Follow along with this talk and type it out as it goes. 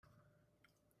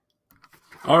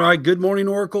All right, good morning,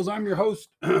 Oracles. I'm your host,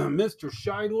 Mr.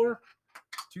 Scheidler.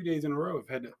 2 days in a row, I've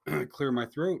had to clear my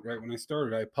throat right when I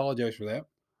started. I apologize for that.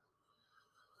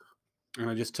 And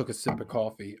I just took a sip of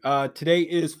coffee. Today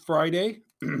is Friday.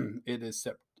 It is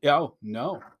oh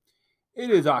no,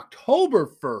 it is October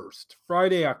 1st.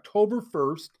 Friday, October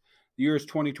 1st. The year is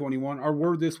 2021. Our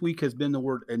word this week has been the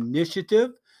word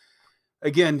initiative.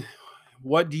 Again,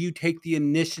 what do you take the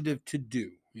initiative to do?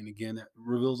 And again, that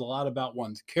reveals a lot about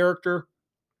one's character.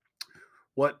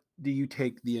 What do you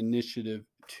take the initiative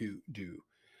to do?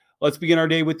 Let's begin our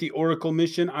day with the Oracle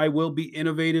mission. I will be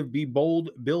innovative, be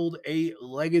bold, build a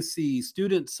legacy.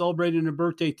 Students celebrating a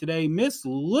birthday today. Miss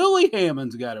Lily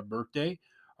Hammond's got a birthday.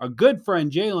 Our good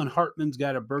friend Jalen Hartman's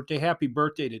got a birthday. Happy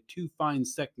birthday to two fine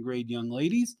second grade young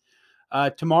ladies.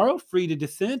 Tomorrow, Frida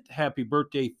Descent. Happy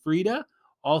birthday, Frida.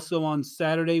 Also on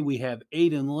Saturday, we have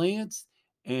Aiden Lance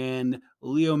and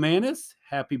Leo Manis.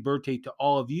 Happy birthday to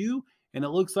all of you. And it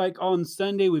looks like on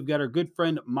Sunday, we've got our good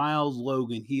friend Miles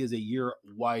Logan. He is a year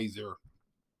wiser.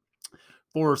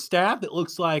 For staff, it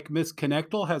looks like Miss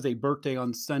Connectal has a birthday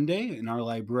on Sunday in our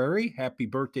library. Happy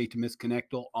birthday to Miss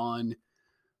Connectal on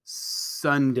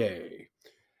Sunday.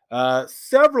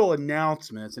 Several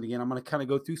announcements. And again, I'm going to kind of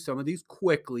go through some of these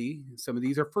quickly. Some of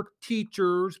these are for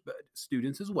teachers, but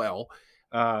students as well.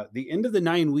 The end of the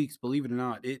 9 weeks, believe it or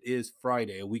not, it is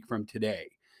Friday, a week from today.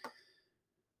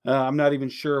 I'm not even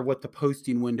sure what the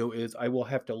posting window is. I will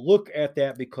have to look at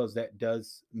that because that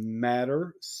does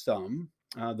matter some.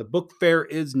 The book fair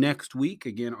is next week.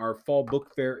 Again, our fall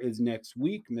book fair is next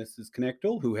week. Mrs.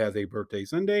 Connectal, who has a birthday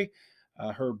Sunday,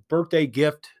 her birthday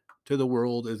gift to the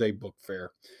world is a book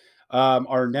fair.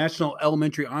 Our National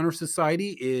Elementary Honor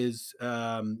Society is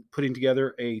putting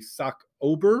together a Sock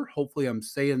Ober. Hopefully, I'm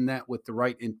saying that with the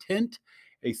right intent.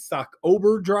 A Sock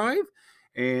Ober drive.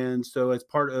 And so, as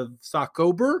part of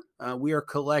Sockober, we are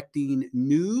collecting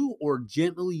new or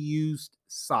gently used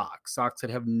socks that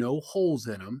have no holes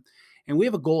in them. And we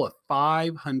have a goal of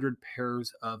 500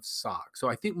 pairs of socks. So,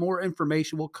 I think more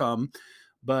information will come,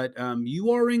 but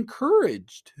you are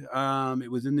encouraged. It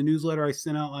was in the newsletter I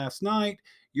sent out last night.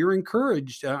 You're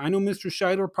encouraged. I know Mr.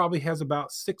 Scheidler probably has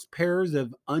about 6 pairs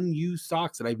of unused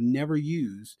socks that I've never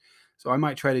used. So, I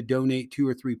might try to donate 2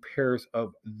 or 3 pairs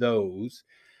of those.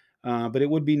 But it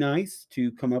would be nice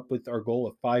to come up with our goal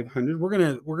of 500.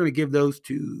 We're gonna give those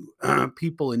to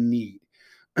people in need.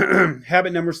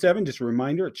 Habit number 7, just a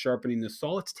reminder: it's sharpening the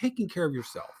saw. It's taking care of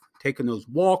yourself, taking those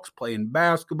walks, playing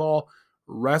basketball,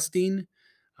 resting,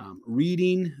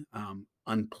 reading,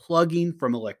 unplugging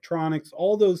from electronics.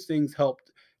 All those things help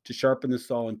to sharpen the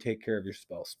saw and take care of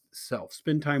yourself.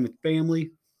 Spend time with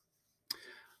family.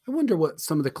 I wonder what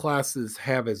some of the classes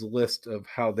have as a list of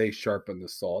how they sharpen the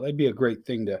saw. That'd be a great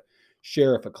thing to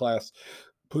share if a class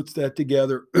puts that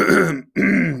together.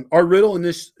 Our riddle in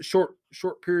this short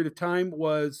period of time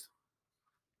was: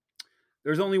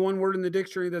 there's only one word in the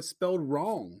dictionary that's spelled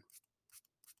wrong.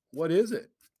 What is it?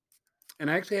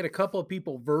 And I actually had a couple of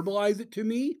people verbalize it to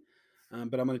me,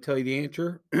 but I'm going to tell you the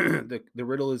answer. The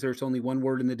riddle is: there's only one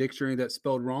word in the dictionary that's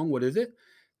spelled wrong. What is it?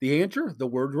 The answer: the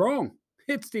word wrong.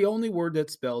 It's the only word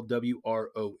that's spelled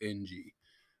W-R-O-N-G,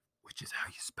 which is how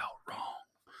you spell wrong.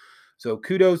 So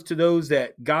kudos to those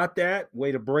that got that.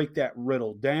 Way to break that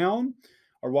riddle down.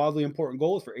 Our wildly important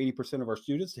goal is for 80% of our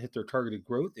students to hit their targeted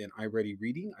growth in iReady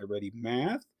Reading, iReady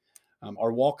Math.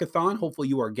 Our walkathon, hopefully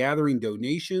you are gathering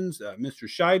donations. Mr.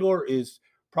 Scheidler is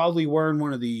probably wearing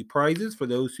one of the prizes for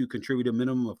those who contribute a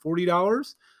minimum of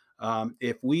 $40.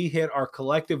 If we hit our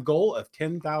collective goal of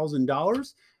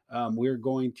 $10,000, we're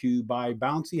going to buy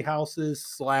bouncy houses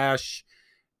 /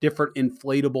 different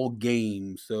inflatable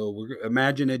games. So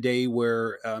imagine a day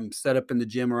where set up in the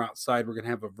gym or outside, we're going to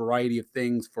have a variety of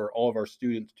things for all of our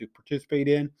students to participate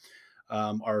in.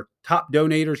 Our top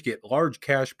donators get large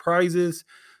cash prizes.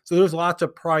 So there's lots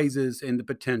of prizes in the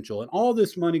potential. And all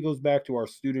this money goes back to our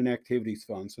Student Activities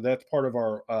Fund. So that's part of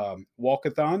our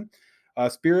walkathon.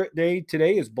 Spirit Day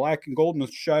today is black and gold.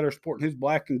 Mr. Scheider sporting his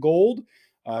black and gold.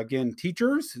 Again,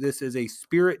 teachers, this is a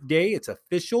Spirit Day. It's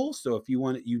official. So if you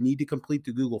want it, you need to complete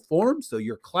the Google form so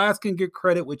your class can get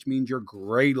credit, which means your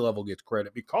grade level gets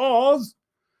credit because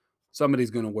somebody's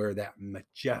going to wear that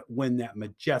win that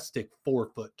majestic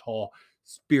 4-foot tall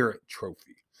Spirit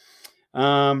trophy.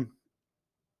 I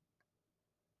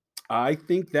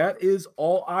think that is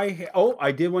all I have. Oh,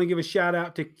 I did want to give a shout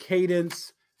out to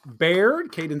Cadence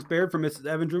Baird. Cadence Baird from Mrs.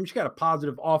 Evans' room. She got a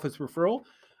positive office referral.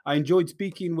 I enjoyed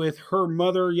speaking with her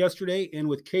mother yesterday and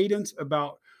with Cadence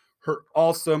about her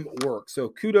awesome work. So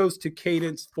kudos to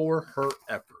Cadence for her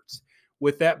efforts.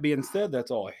 With that being said, that's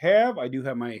all I have. I do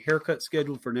have my haircut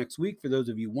scheduled for next week for those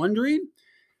of you wondering.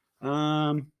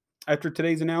 After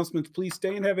today's announcements, please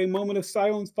stay and have a moment of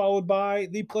silence followed by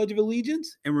the Pledge of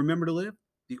Allegiance. And remember to live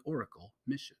the Oracle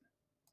mission.